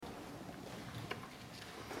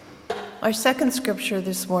Our second scripture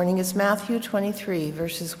this morning is Matthew 23,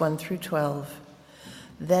 verses 1 through 12.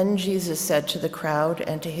 Then Jesus said to the crowd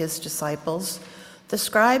and to his disciples, "The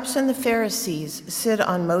scribes and the Pharisees sit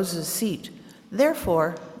on Moses' seat.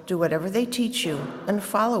 Therefore, do whatever they teach you and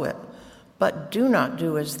follow it. But do not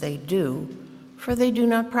do as they do, for they do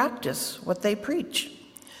not practice what they preach.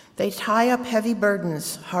 They tie up heavy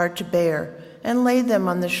burdens, hard to bear, and lay them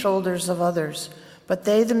on the shoulders of others, but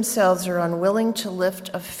they themselves are unwilling to lift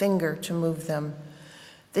a finger to move them.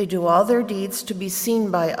 They do all their deeds to be seen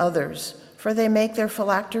by others, for they make their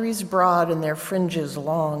phylacteries broad and their fringes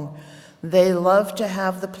long. They love to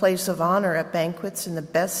have the place of honor at banquets and the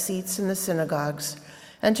best seats in the synagogues,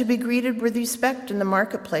 and to be greeted with respect in the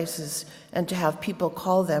marketplaces, and to have people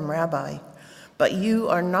call them rabbi. But you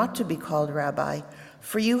are not to be called rabbi,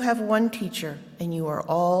 for you have one teacher, and you are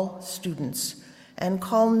all students. And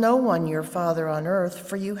call no one your father on earth,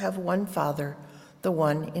 for you have one Father, the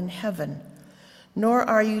one in heaven. Nor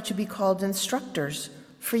are you to be called instructors,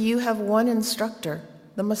 for you have one instructor,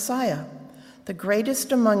 the Messiah. The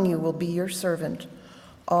greatest among you will be your servant.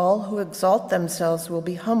 All who exalt themselves will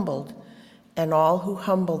be humbled, and all who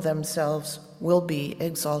humble themselves will be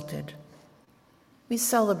exalted." We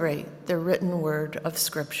celebrate the written word of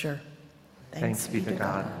Scripture. Thanks be to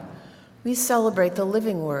God. We celebrate the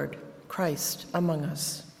living word, Christ among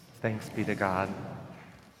us. Thanks be to God.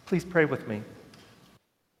 Please pray with me.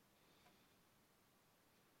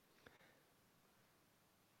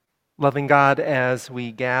 Loving God, as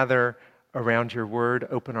we gather around your word,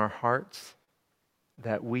 open our hearts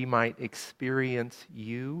that we might experience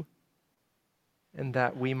you and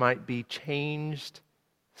that we might be changed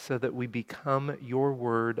so that we become your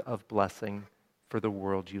word of blessing for the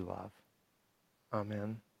world you love.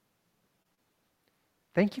 Amen.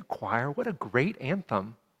 Thank you, choir. What a great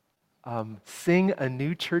anthem. Sing a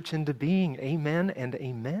new church into being. Amen and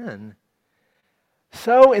amen.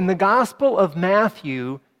 So in the Gospel of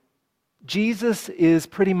Matthew, Jesus is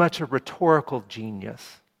pretty much a rhetorical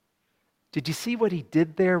genius. Did you see what he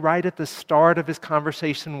did there right at the start of his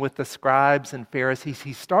conversation with the scribes and Pharisees?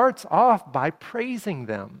 He starts off by praising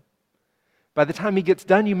them. By the time he gets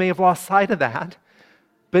done, you may have lost sight of that.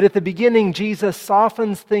 But at the beginning, Jesus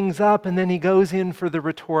softens things up, and then he goes in for the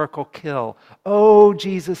rhetorical kill. Oh,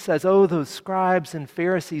 Jesus says, oh, those scribes and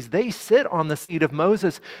Pharisees, they sit on the seat of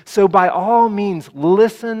Moses. So by all means,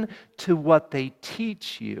 listen to what they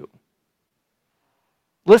teach you.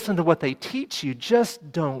 Listen to what they teach you.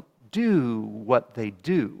 Just don't do what they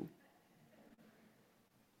do.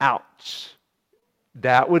 Ouch.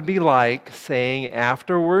 That would be like saying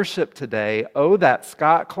after worship today, oh, that's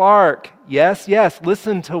Scott Clark. Yes,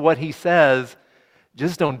 listen to what he says.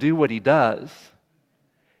 Just don't do what he does.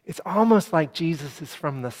 It's almost like Jesus is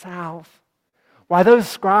from the South. Why, those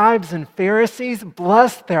scribes and Pharisees,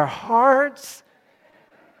 bless their hearts.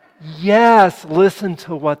 Yes, listen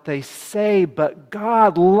to what they say, but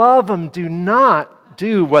God, love them. Do not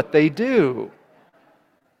do what they do.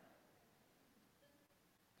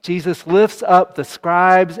 Jesus lifts up the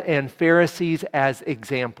scribes and Pharisees as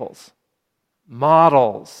examples,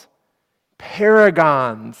 models,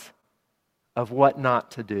 paragons of what not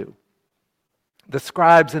to do. The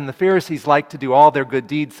scribes and the Pharisees like to do all their good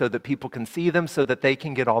deeds so that people can see them, so that they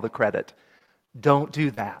can get all the credit. Don't do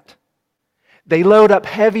that. They load up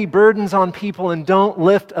heavy burdens on people and don't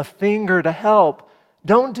lift a finger to help.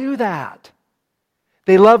 Don't do that.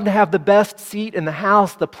 They love to have the best seat in the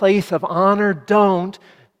house, the place of honor. Don't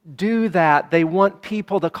do that. They want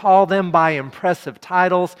people to call them by impressive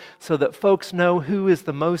titles so that folks know who is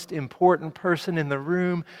the most important person in the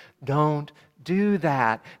room. Don't do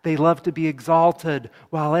that. They love to be exalted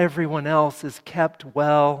while everyone else is kept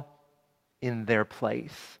well in their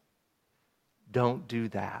place. Don't do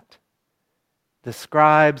that. The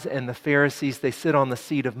scribes and the Pharisees, they sit on the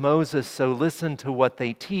seat of Moses, so listen to what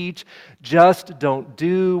they teach. Just don't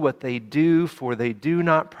do what they do, for they do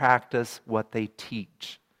not practice what they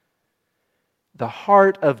teach. The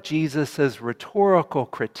heart of Jesus' rhetorical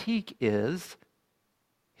critique is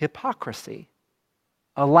hypocrisy,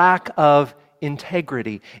 a lack of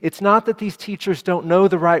integrity. It's not that these teachers don't know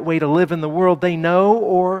the right way to live in the world. They know,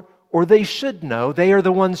 or they should know. They are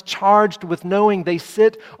the ones charged with knowing. They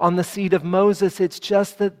sit on the seat of Moses. It's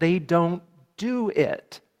just that they don't do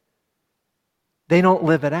it. They don't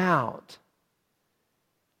live it out.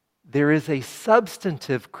 There is a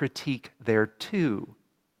substantive critique there too.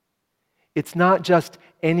 It's not just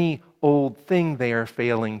any old thing they are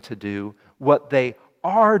failing to do. What they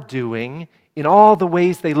are doing in all the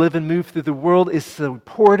ways they live and move through the world is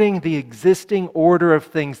supporting the existing order of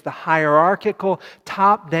things, the hierarchical,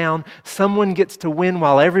 top-down, someone gets to win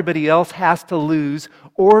while everybody else has to lose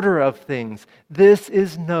order of things. This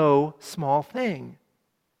is no small thing.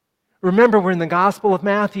 Remember, we're in the Gospel of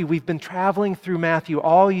Matthew. We've been traveling through Matthew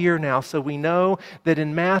all year now, so we know that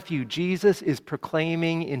in Matthew, Jesus is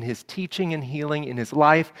proclaiming in his teaching and healing, in his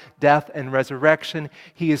life, death, and resurrection,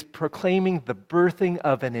 he is proclaiming the birthing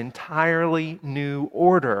of an entirely new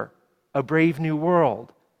order, a brave new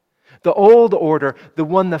world. The old order, the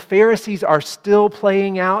one the Pharisees are still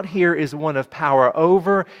playing out here, is one of power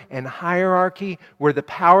over and hierarchy, where the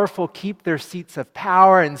powerful keep their seats of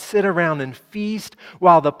power and sit around and feast,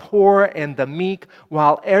 while the poor and the meek,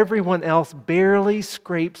 while everyone else barely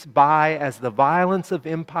scrapes by as the violence of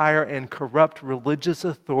empire and corrupt religious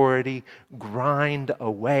authority grind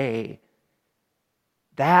away.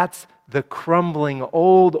 That's the crumbling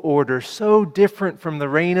old order, so different from the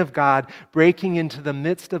reign of God breaking into the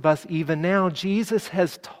midst of us even now. Jesus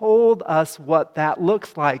has told us what that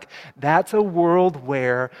looks like. That's a world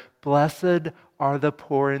where blessed are the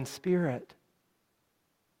poor in spirit.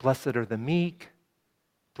 Blessed are the meek.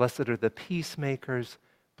 Blessed are the peacemakers.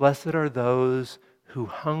 Blessed are those who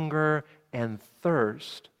hunger and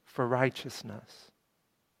thirst for righteousness.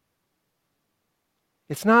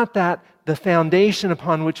 It's not that the foundation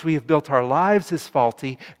upon which we have built our lives is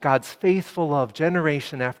faulty, God's faithful love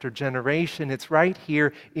generation after generation. It's right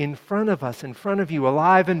here in front of us, in front of you,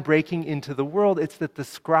 alive and breaking into the world. It's that the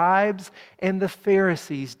scribes and the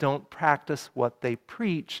Pharisees don't practice what they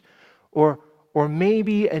preach. Or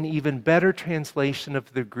maybe an even better translation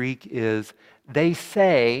of the Greek is, they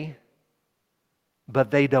say,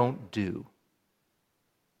 but they don't do.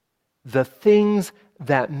 The things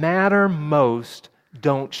that matter most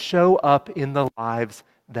don't show up in the lives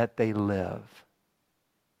that they live.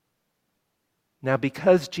 Now,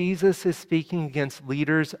 because Jesus is speaking against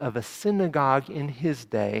leaders of a synagogue in his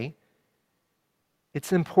day,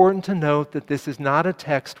 it's important to note that this is not a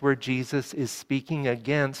text where Jesus is speaking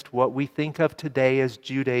against what we think of today as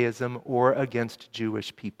Judaism or against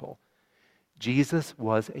Jewish people. Jesus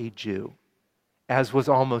was a Jew, as was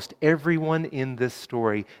almost everyone in this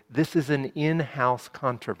story. This is an in-house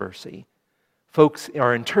controversy. Folks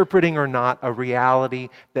are interpreting or not a reality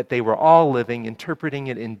that they were all living, interpreting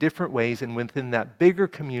it in different ways, and within that bigger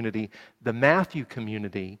community, the Matthew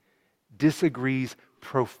community disagrees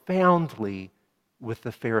profoundly with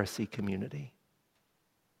the Pharisee community.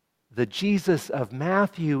 The Jesus of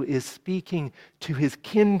Matthew is speaking to his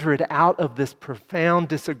kindred out of this profound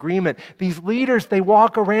disagreement. These leaders, they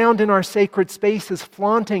walk around in our sacred spaces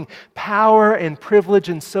flaunting power and privilege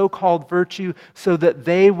and so-called virtue so that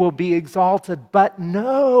they will be exalted. But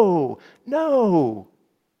no.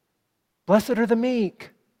 Blessed are the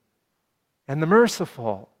meek and the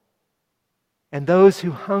merciful and those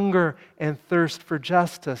who hunger and thirst for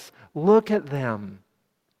justice. Look at them.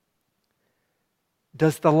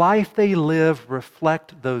 Does the life they live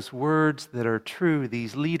reflect those words that are true?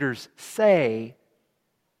 These leaders say,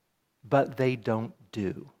 but they don't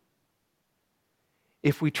do.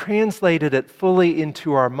 If we translated it fully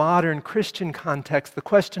into our modern Christian context, the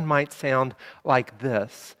question might sound like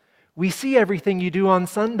this. We see everything you do on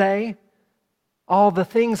Sunday, all the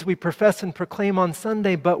things we profess and proclaim on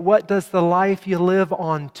Sunday, but what does the life you live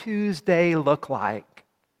on Tuesday look like?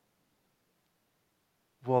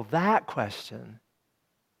 Well, that question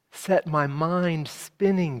set my mind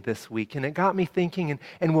spinning this week, and it got me thinking,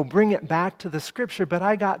 and we'll bring it back to the scripture, but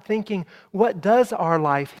I got thinking, what does our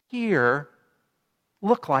life here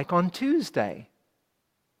look like on Tuesday?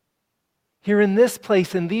 Here in this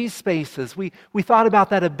place, in these spaces, we thought about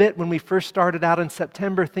that a bit when we first started out in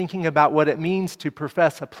September, thinking about what it means to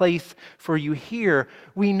profess a place for you here.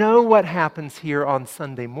 We know what happens here on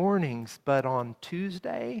Sunday mornings, but on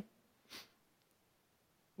Tuesday?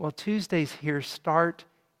 Well, Tuesdays here start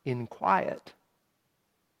in quiet.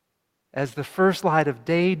 As the first light of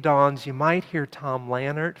day dawns, you might hear Tom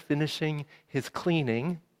Lannert finishing his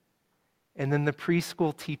cleaning, and then the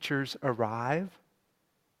preschool teachers arrive,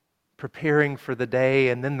 preparing for the day,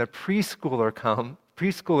 and then the preschoolers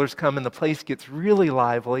come and the place gets really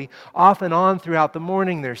lively. Off and on throughout the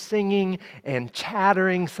morning, they're singing and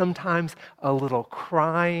chattering, sometimes a little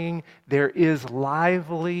crying. There is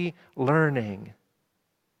lively learning.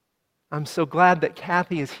 I'm so glad that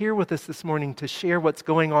Kathy is here with us this morning to share what's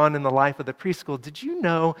going on in the life of the preschool. Did you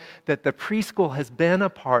know that the preschool has been a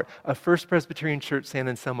part of First Presbyterian Church San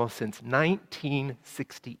Anselmo since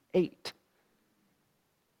 1968?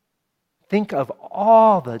 Think of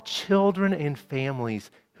all the children and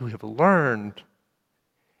families who have learned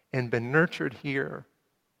and been nurtured here.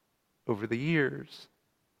 over the years.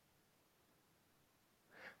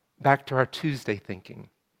 Back to our Tuesday thinking.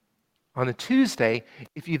 On a Tuesday,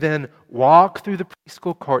 if you then walk through the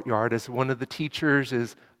preschool courtyard as one of the teachers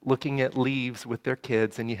is looking at leaves with their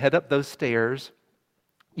kids, and you head up those stairs,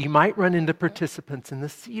 you might run into participants in the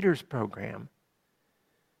Cedars program.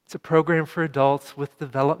 It's a program for adults with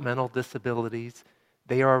developmental disabilities.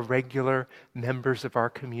 They are regular members of our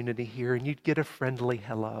community here, and you'd get a friendly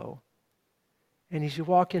hello. And as you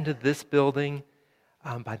walk into this building,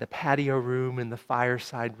 by the patio room and the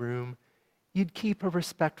fireside room, you'd keep a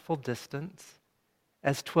respectful distance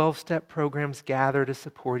as 12-step programs gather to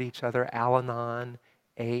support each other, Al-Anon,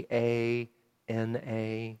 AA,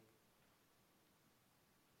 NA.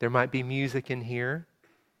 There might be music in here,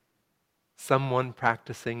 someone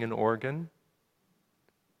practicing an organ.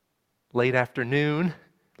 Late afternoon,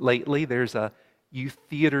 lately, there's a youth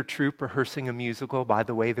theater troupe rehearsing a musical. By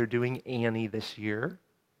the way, they're doing Annie this year.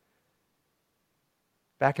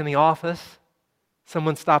 Back in the office,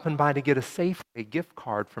 someone's stopping by to get a Safeway gift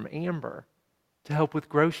card from Amber to help with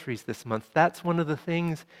groceries this month. That's one of the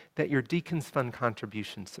things that your Deacons Fund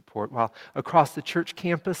contributions support. While across the church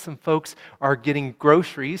campus, some folks are getting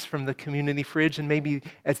groceries from the community fridge, and maybe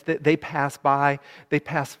as they pass by, they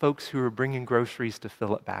pass folks who are bringing groceries to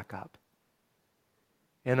fill it back up.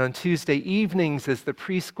 And on Tuesday evenings, as the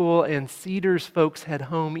preschool and Cedars folks head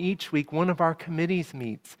home each week, one of our committees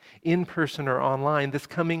meets in person or online. This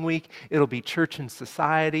coming week, it'll be Church and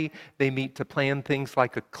Society. They meet to plan things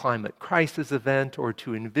like a climate crisis event, or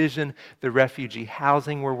to envision the refugee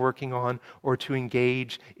housing we're working on, or to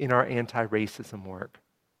engage in our anti-racism work.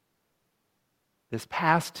 This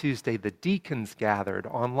past Tuesday, the deacons gathered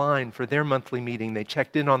online for their monthly meeting. They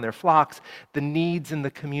checked in on their flocks, the needs in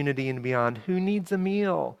the community and beyond. Who needs a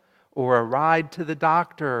meal, or a ride to the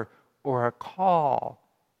doctor, or a call,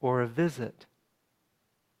 or a visit?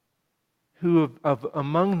 Who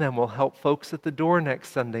among them will help folks at the door next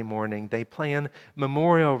Sunday morning? They plan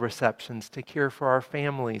memorial receptions to care for our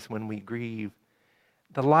families when we grieve.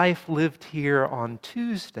 The life lived here on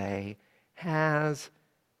Tuesday has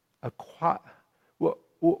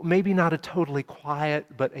maybe not a totally quiet,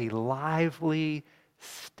 but a lively,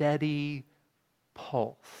 steady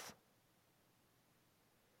pulse.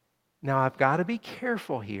 Now, I've got to be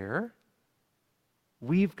careful here.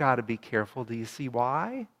 We've got to be careful. Do you see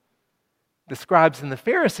why? The scribes and the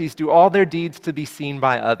Pharisees do all their deeds to be seen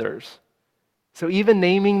by others. So even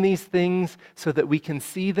naming these things so that we can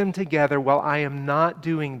see them together, well, I am not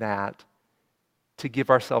doing that to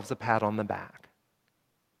give ourselves a pat on the back.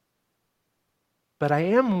 But I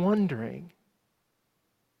am wondering,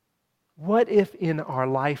 what if in our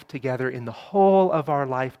life together, in the whole of our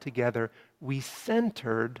life together, we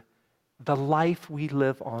centered the life we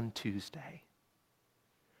live on Tuesday?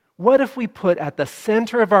 What if we put at the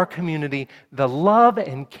center of our community the love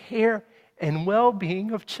and care and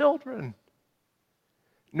well-being of children?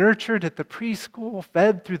 Nurtured at the preschool,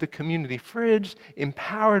 fed through the community fridge,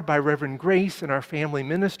 empowered by Reverend Grace and our family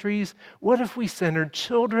ministries. What if we centered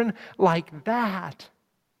children like that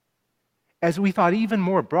as we thought even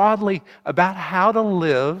more broadly about how to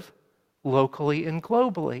live locally and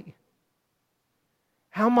globally?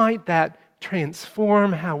 How might that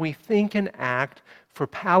transform how we think and act for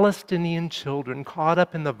Palestinian children caught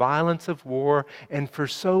up in the violence of war and for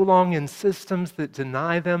so long in systems that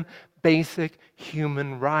deny them basic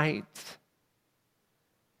human rights?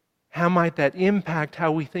 How might that impact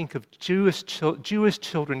how we think of Jewish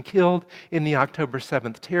children killed in the October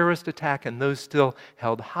 7th terrorist attack and those still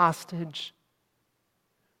held hostage?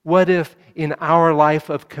 What if in our life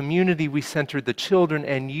of community we centered the children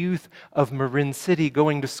and youth of Marin City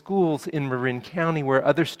going to schools in Marin County where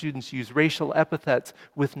other students use racial epithets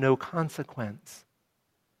with no consequence?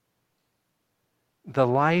 The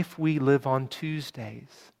life we live on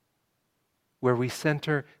Tuesdays, where we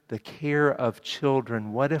center the care of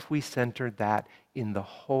children, what if we centered that in the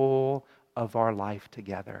whole of our life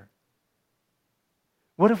together?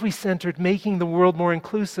 What if we centered making the world more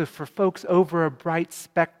inclusive for folks over a bright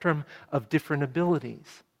spectrum of different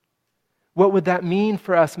abilities? What would that mean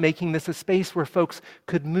for us, making this a space where folks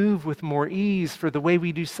could move with more ease, for the way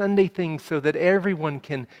we do Sunday things so that everyone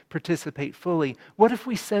can participate fully? What if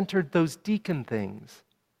we centered those deacon things?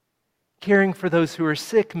 Caring for those who are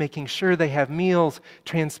sick, making sure they have meals,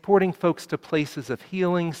 transporting folks to places of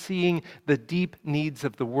healing, seeing the deep needs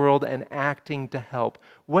of the world and acting to help.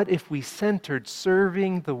 What if we centered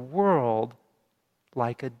serving the world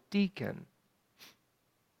like a deacon?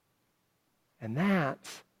 And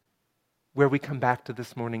that's where we come back to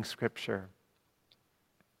this morning's scripture.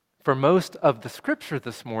 For most of the scripture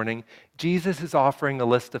this morning, Jesus is offering a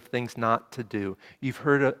list of things not to do. You've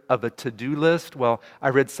heard of a to-do list. Well, I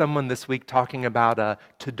read someone this week talking about a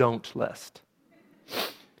to-don't list.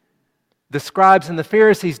 The scribes and the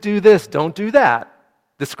Pharisees do this, don't do that.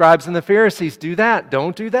 The scribes and the Pharisees do that,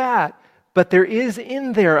 don't do that. But there is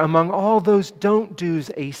in there, among all those don't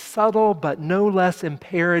do's, a subtle but no less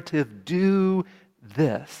imperative do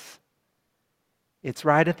this. It's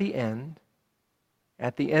right at the end.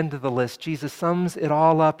 At the end of the list, Jesus sums it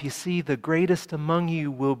all up. You see, the greatest among you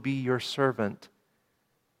will be your servant.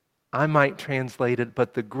 I might translate it,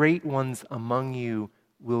 but the great ones among you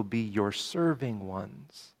will be your serving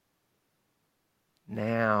ones.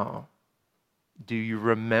 Now, do you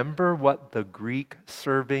remember what the Greek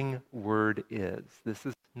serving word is? This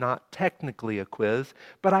is not technically a quiz,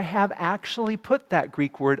 but I have actually put that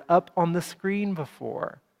Greek word up on the screen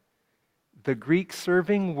before. The Greek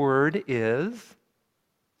serving word is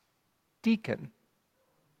deacon,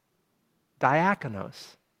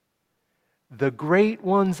 diakonos. The great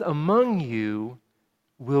ones among you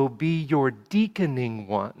will be your deaconing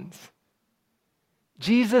ones.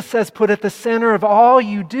 Jesus says, put at the center of all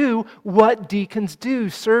you do what deacons do,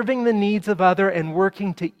 serving the needs of others and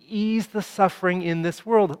working to ease the suffering in this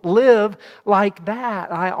world. Live like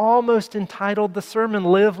that. I almost entitled the sermon,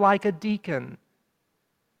 Live Like a Deacon.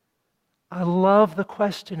 I love the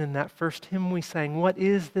question in that first hymn we sang, what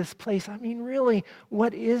is this place? I mean, really,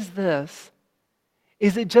 what is this?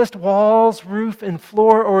 Is it just walls, roof, and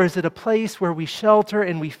floor, or is it a place where we shelter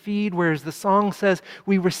and we feed, where, as the song says,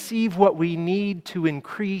 we receive what we need to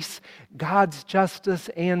increase God's justice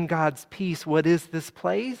and God's peace? What is this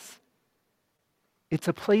place? It's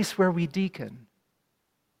a place where we deacon.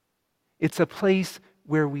 It's a place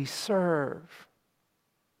where we serve.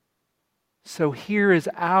 So here is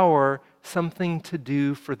our something to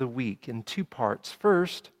do for the week in two parts.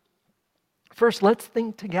 First, let's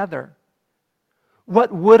think together.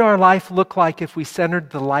 What would our life look like if we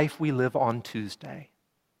centered the life we live on Tuesday?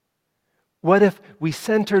 What if we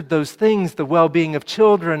centered those things, the well-being of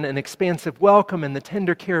children, an expansive welcome, and the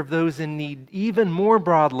tender care of those in need, even more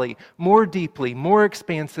broadly, more deeply, more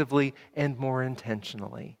expansively, and more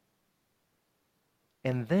intentionally?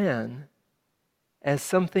 And then, as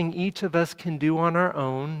something each of us can do on our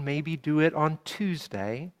own, maybe do it on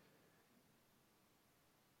Tuesday,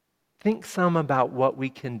 think some about what we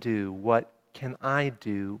can do. What can I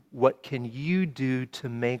do? What can you do to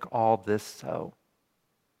make all this so?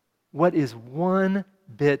 What is one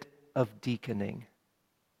bit of deaconing?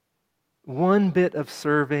 One bit of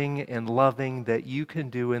serving and loving that you can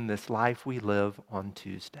do in this life we live on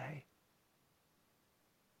Tuesday?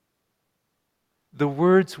 The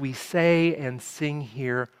words we say and sing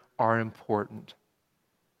here are important.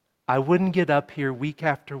 I wouldn't get up here week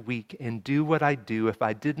after week and do what I do if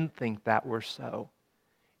I didn't think that were so.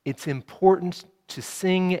 It's important to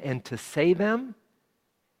sing and to say them,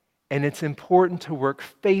 and it's important to work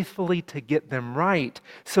faithfully to get them right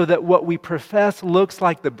so that what we profess looks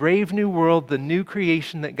like the brave new world, the new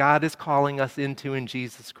creation that God is calling us into in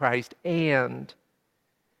Jesus Christ, and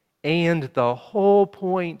the whole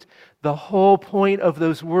point of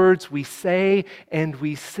those words we say and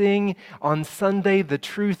we sing on Sunday, the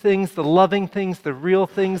true things, the loving things, the real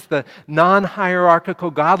things, the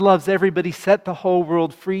non-hierarchical, God loves everybody, set the whole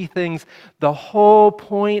world free things. The whole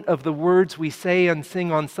point of the words we say and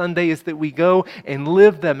sing on Sunday is that we go and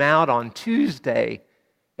live them out on Tuesday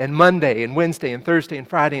and Monday and Wednesday and Thursday and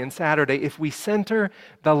Friday and Saturday if we center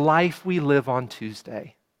the life we live on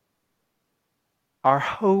Tuesday. Our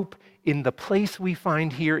hope in the place we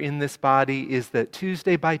find here in this body is that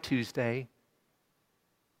Tuesday by Tuesday,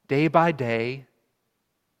 day by day,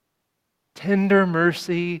 tender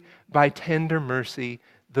mercy by tender mercy,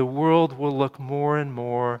 the world will look more and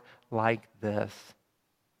more like this.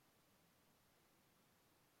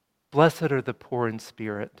 Blessed are the poor in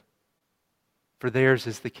spirit, for theirs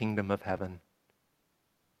is the kingdom of heaven.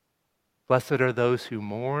 Blessed are those who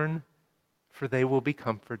mourn, for they will be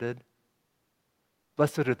comforted.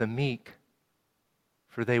 Blessed are the meek,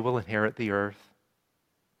 for they will inherit the earth.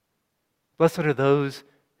 Blessed are those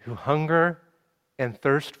who hunger and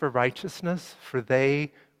thirst for righteousness, for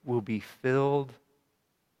they will be filled.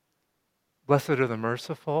 Blessed are the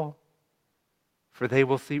merciful, for they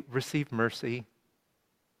will receive mercy.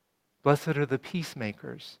 Blessed are the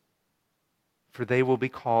peacemakers, for they will be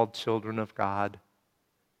called children of God.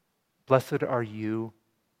 Blessed are you.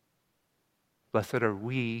 Blessed are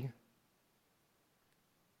we.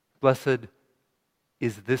 Blessed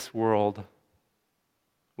is this world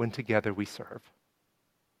when together we serve.